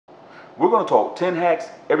We're going to talk 10 hacks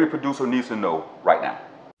every producer needs to know right now.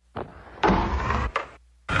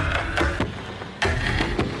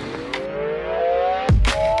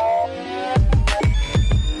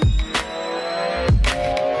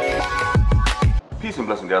 Peace and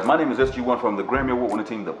blessings, guys. My name is SG1 from the Grammy Award winning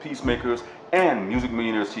team, the Piecemakerz and Music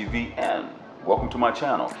Millionaires TV, and welcome to my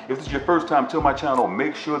channel. If this is your first time to my channel,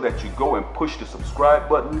 make sure that you go and push the subscribe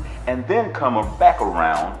button and then come back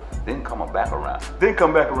around and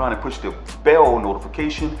push the bell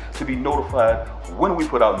notification to be notified when we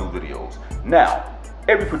put out new videos. Now,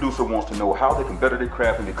 every producer wants to know how they can better their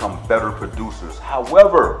craft and become better producers.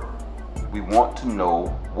 However, we want to know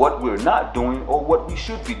what we're not doing or what we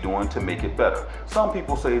should be doing to make it better. Some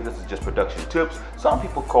people say this is just production tips. Some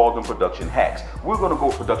people call them production hacks. We're going to go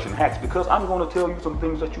production hacks because I'm going to tell you some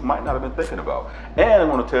things that you might not have been thinking about. And I'm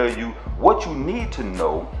going to tell you what you need to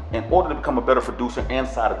know in order to become a better producer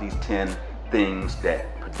inside of these 10 things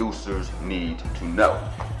that producers need to know.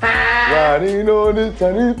 Riding on this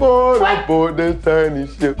tiny boat aboard this tiny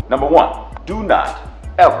ship. Number one, do not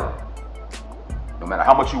ever, no matter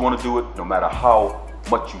how much you want to do it, no matter how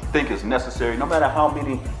much you think is necessary, no matter how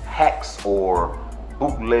many hacks or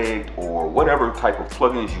bootlegged or whatever type of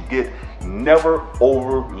plugins you get, never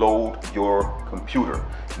overload your computer.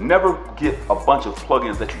 Never get a bunch of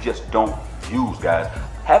plugins that you just don't use, guys.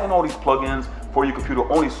 Having all these plugins for your computer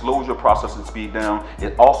only slows your processing speed down.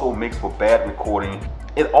 It also makes for bad recording.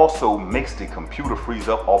 It also makes the computer freeze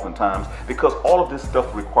up oftentimes because all of this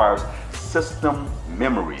stuff requires system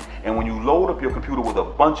memory. And when you load up your computer with a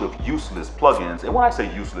bunch of useless plugins, and when I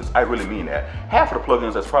say useless, I really mean that. Half of the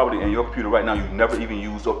plugins that's probably in your computer right now you've never even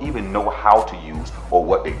used or even know how to use or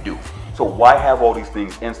what they do. So why have all these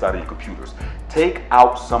things inside of your computers? Take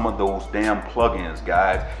out some of those damn plugins,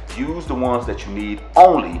 guys. Use the ones that you need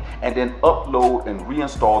only, and then upload and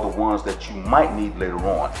reinstall the ones that you might need later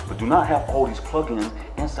on. But do not have all these plugins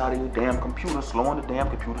inside of your damn computer, slowing the damn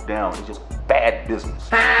computer down. It's just bad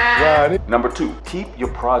business. Number two, keep your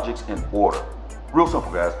projects in order. Real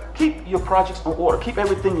simple, guys. Keep your projects in order. Keep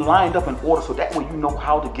everything lined up in order so that way you know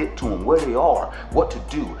how to get to them, where they are, what to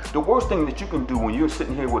do. The worst thing that you can do when you're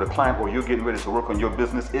sitting here with a client or you're getting ready to work on your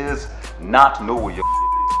business is not know where your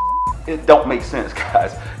is. It don't make sense,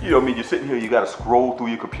 guys. You know what I mean? You're sitting here, you got to scroll through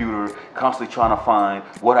your computer, constantly trying to find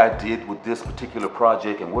what I did with this particular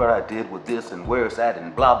project and where I did with this and where it's at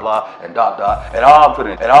and blah, blah, and dot, dot, and I'm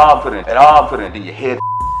putting, and then your head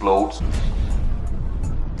explodes.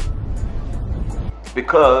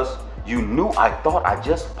 Because you knew I thought I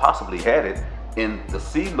just possibly had it in the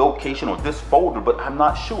C location or this folder, but I'm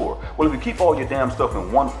not sure. Well, if you keep all your damn stuff in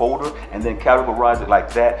one folder and then categorize it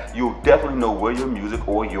like that, you'll definitely know where your music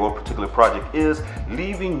or your particular project is,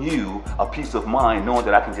 leaving you a peace of mind knowing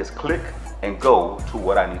that I can just click and go to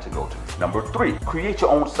what I need to go to. Number three, create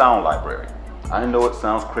your own sound library. I know it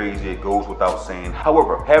sounds crazy, it goes without saying.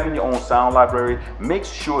 However, having your own sound library makes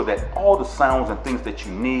sure that all the sounds and things that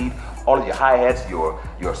you need, all of your hi-hats, your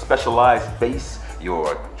specialized bass,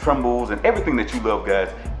 your trembles, and everything that you love, guys,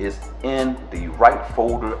 is in the right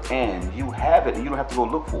folder, and you have it and you don't have to go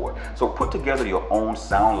look for it. So put together your own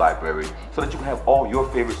sound library so that you can have all your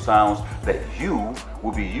favorite sounds that you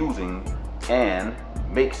will be using and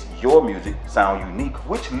makes your music sound unique,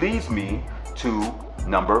 which leads me to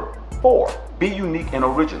number four. Be unique and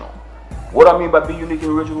original. What I mean by be unique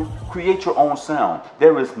and original, create your own sound.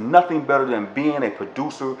 There is nothing better than being a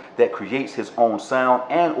producer that creates his own sound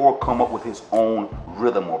and or come up with his own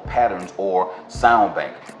rhythm or patterns or sound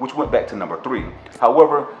bank, which went back to number three.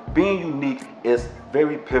 However, being unique is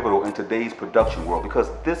very pivotal in today's production world because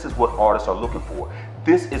this is what artists are looking for.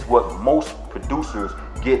 This is what most producers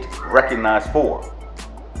get recognized for.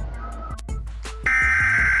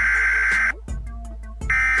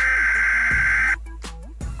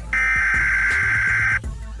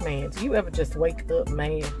 Man, do you ever just wake up,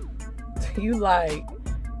 man? You like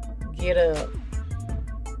get up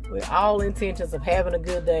with all intentions of having a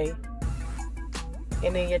good day,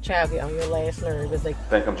 and then your child get on your last nerve as they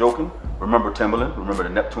think I'm joking? Remember Timbaland, remember the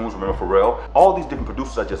Neptunes, remember Pharrell. All these different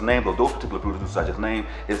producers I just named, or those particular producers I just named,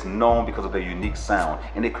 is known because of their unique sound.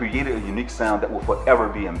 And they created a unique sound that will forever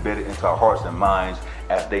be embedded into our hearts and minds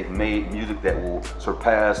as they've made music that will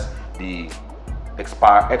surpass the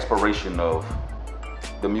expiration of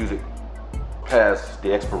the music, past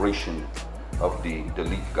the expiration of the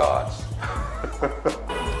delete gods.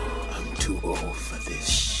 I'm too old for this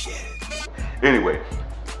shit. Anyway,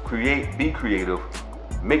 be creative.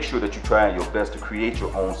 Make sure that you try your best to create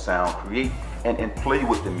your own sound. Create and play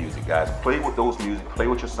with the music, guys. Play with those music, play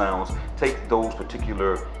with your sounds. Take those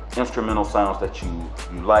particular instrumental sounds that you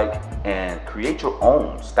like and create your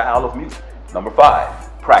own style of music. Number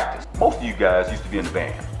 5, practice. Most most of you guys used to be in the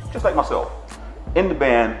band, just like myself. In the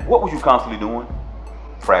band, what was you constantly doing?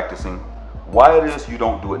 Practicing. Why it is you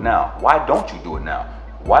don't do it now? Why don't you do it now?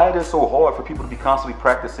 Why it is so hard for people to be constantly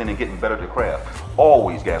practicing and getting better at the craft?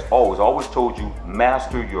 Always, guys, always told you,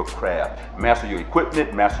 master your craft. Master your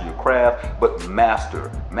equipment, master your craft, but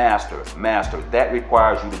master. That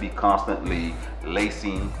requires you to be constantly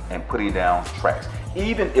lacing and putting down tracks.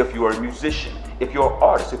 Even if you're a musician, if you're an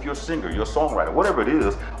artist, if you're a singer, you're a songwriter, whatever it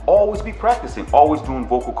is, always be practicing, always doing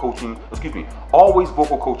vocal coaching, always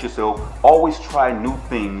vocal coach yourself, always try new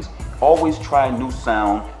things, always try new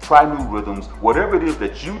sound, try new rhythms, whatever it is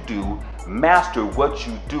that you do, master what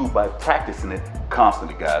you do by practicing it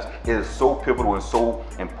constantly, guys. It is so pivotal and so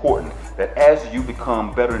important that as you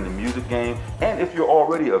become better in the music game, and if you're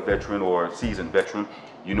already a veteran or a seasoned veteran,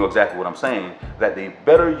 you know exactly what I'm saying, that the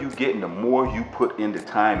better you get and the more you put into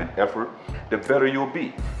time and effort, the better you'll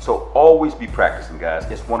be. So always be practicing, guys.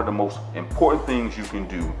 It's one of the most important things you can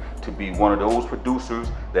do to be one of those producers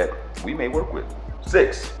that we may work with.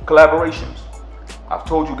 6, collaborations. I've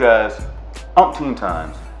told you guys umpteen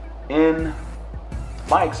times, in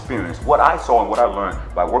my experience, what I saw and what I learned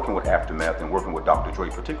by working with Aftermath and working with Dr. Dre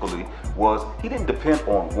particularly was he didn't depend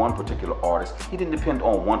on one particular artist. He didn't depend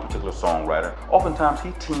on one particular songwriter. Oftentimes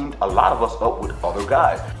he teamed a lot of us up with other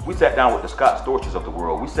guys. We sat down with the Scott Storches of the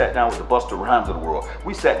world. We sat down with the Busta Rhymes of the world.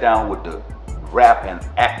 We sat down with the rap and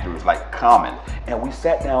actors like Common, and we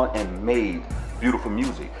sat down and made beautiful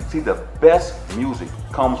music. See, the best music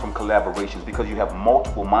comes from collaborations because you have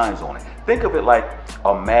multiple minds on it. Think of it like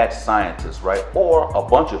a mad scientist, right? Or a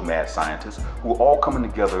bunch of mad scientists who are all coming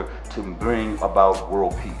together to bring about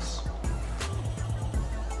world peace.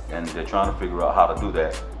 And they're trying to figure out how to do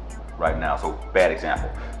that right now. So, bad example.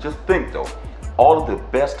 Just think though, all of the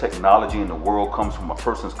best technology in the world comes from a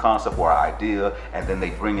person's concept or idea, and then they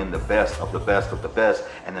bring in the best of the best of the best,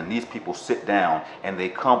 and then these people sit down and they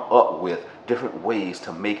come up with different ways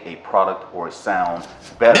to make a product or a sound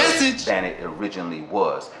better than it originally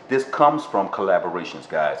was. This comes from collaborations,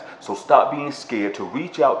 guys. So stop being scared to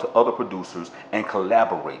reach out to other producers and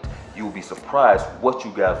collaborate. You'll be surprised what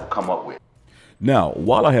you guys will come up with. Now,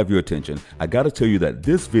 while I have your attention, I gotta tell you that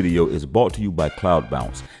this video is brought to you by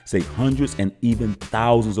CloudBounce. Save hundreds and even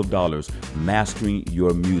thousands of dollars mastering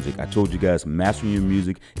your music. I told you guys, mastering your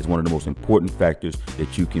music is one of the most important factors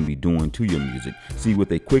that you can be doing to your music. See,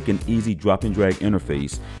 with a quick and easy drop and drag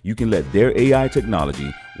interface, you can let their AI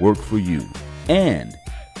technology work for you. And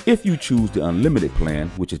if you choose the unlimited plan,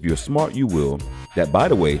 which if you're smart, you will, that by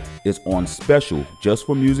the way, is on special just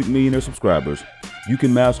for Music Millionaire subscribers, you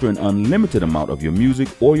can master an unlimited amount of your music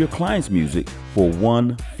or your client's music for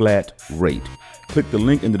one flat rate. Click the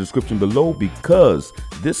link in the description below because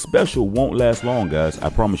this special won't last long, guys. I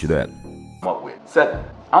promise you that. Come up with 7.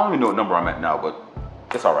 I don't even know what number I'm at now, but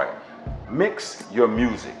it's all right. Mix your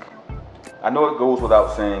music. I know it goes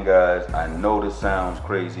without saying, guys, I know this sounds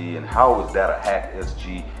crazy, and how is that a hack,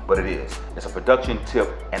 SG? But it is. It's a production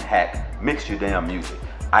tip and hack. Mix your damn music.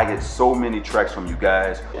 I get so many tracks from you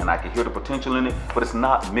guys, and I can hear the potential in it, but it's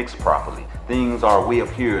not mixed properly. Things are way up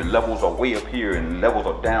here, and levels are way up here, and levels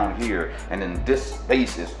are down here, and then this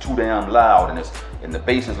bass is too damn loud, and the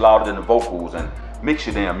bass is louder than the vocals, and mix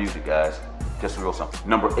your damn music, guys. Just real simple.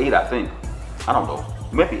 Number 8, I think. I don't know.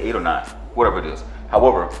 It might be 8 or 9, whatever it is.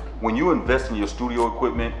 However, when you invest in your studio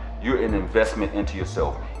equipment, you're an investment into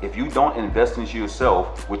yourself. If you don't invest into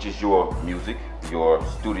yourself, which is your music, your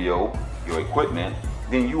studio, your equipment,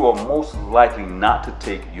 then you are most likely not to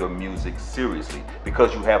take your music seriously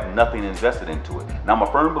because you have nothing invested into it. Now, I'm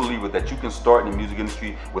a firm believer that you can start in the music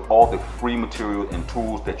industry with all the free material and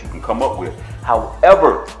tools that you can come up with.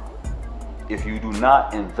 However, if you do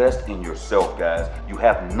not invest in yourself, guys, you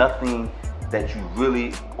have nothing that you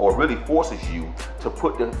really forces you to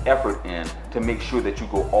put the effort in to make sure that you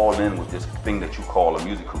go all in with this thing that you call a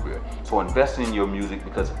music career. So invest in your music,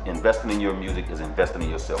 because investing in your music is investing in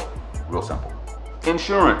yourself. Real simple.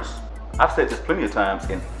 Insurance. I've said this plenty of times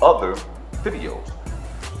in other videos.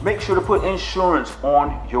 Make sure to put insurance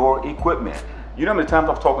on your equipment. You know how many times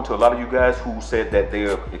I've talked to a lot of you guys who said that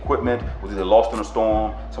their equipment was either lost in a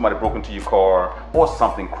storm, somebody broke into your car, or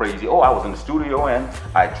something crazy. Oh, I was in the studio and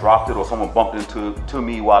I dropped it, or someone bumped into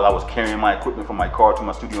me while I was carrying my equipment from my car to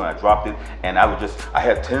my studio and I dropped it, and I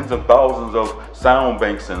had tens of thousands of sound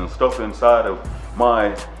banks and stuff inside of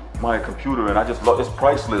my computer, and I just love, it's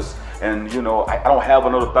priceless. And you know, I don't have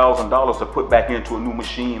another $1,000 to put back into a new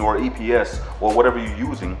machine or EPS or whatever you're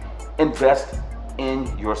using. Invest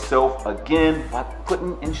in yourself again by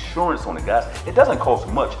putting insurance on it, guys. It doesn't cost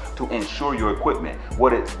much to insure your equipment.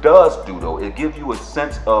 What it does do though, it gives you a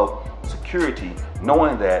sense of security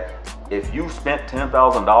knowing that if you spent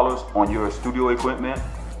 $10,000 on your studio equipment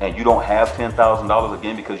and you don't have $10,000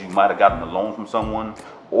 again because you might have gotten a loan from someone,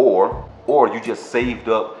 or you just saved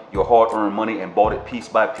up your hard-earned money and bought it piece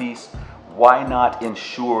by piece, why not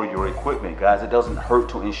insure your equipment, guys? It doesn't hurt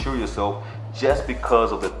to insure yourself just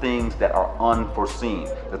because of the things that are unforeseen,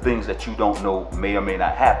 the things that you don't know may or may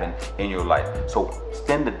not happen in your life. So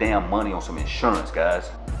spend the damn money on some insurance, guys.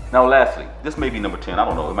 Now lastly, this may be number 10, I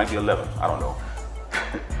don't know, it might be 11, I don't know.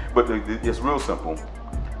 But it's real simple.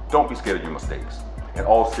 Don't be scared of your mistakes. In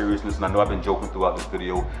all seriousness, and I know I've been joking throughout this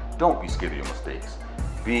video, don't be scared of your mistakes.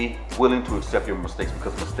 Be willing to accept your mistakes,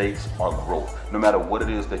 because mistakes are growth. No matter what it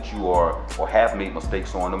is that you are or have made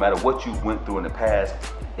mistakes on, no matter what you went through in the past,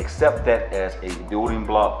 accept that as a building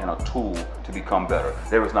block and a tool to become better.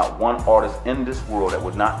 There is not one artist in this world that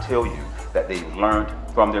would not tell you that they learned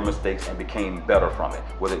from their mistakes and became better from it.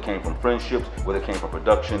 Whether it came from friendships, whether it came from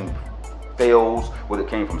production fails, whether it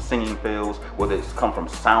came from singing fails, whether it's come from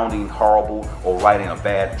sounding horrible or writing a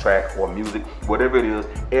bad track or music, whatever it is,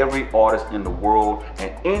 every artist in the world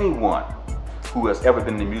and anyone who has ever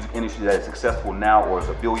been in the music industry that is successful now or is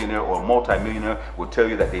a billionaire or a multi-millionaire will tell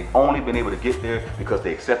you that they've only been able to get there because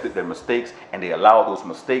they accepted their mistakes and they allowed those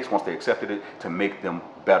mistakes, once they accepted it, to make them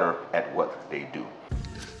better at what they do.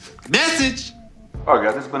 Message! All right,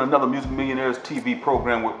 guys, this has been another Music Millionaires TV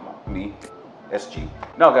program with me, SG.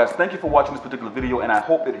 Now, guys, thank you for watching this particular video, and I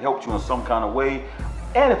hope it helped you in some kind of way.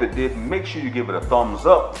 And if it did, make sure you give it a thumbs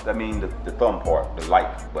up. That means the thumb part, the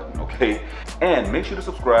like button, okay? And make sure to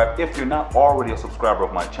subscribe if you're not already a subscriber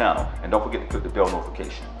of my channel. And don't forget to click the bell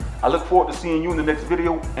notification. I look forward to seeing you in the next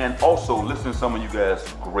video and also listening to some of you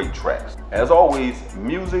guys' great tracks. As always,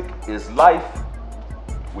 music is life.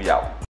 We out.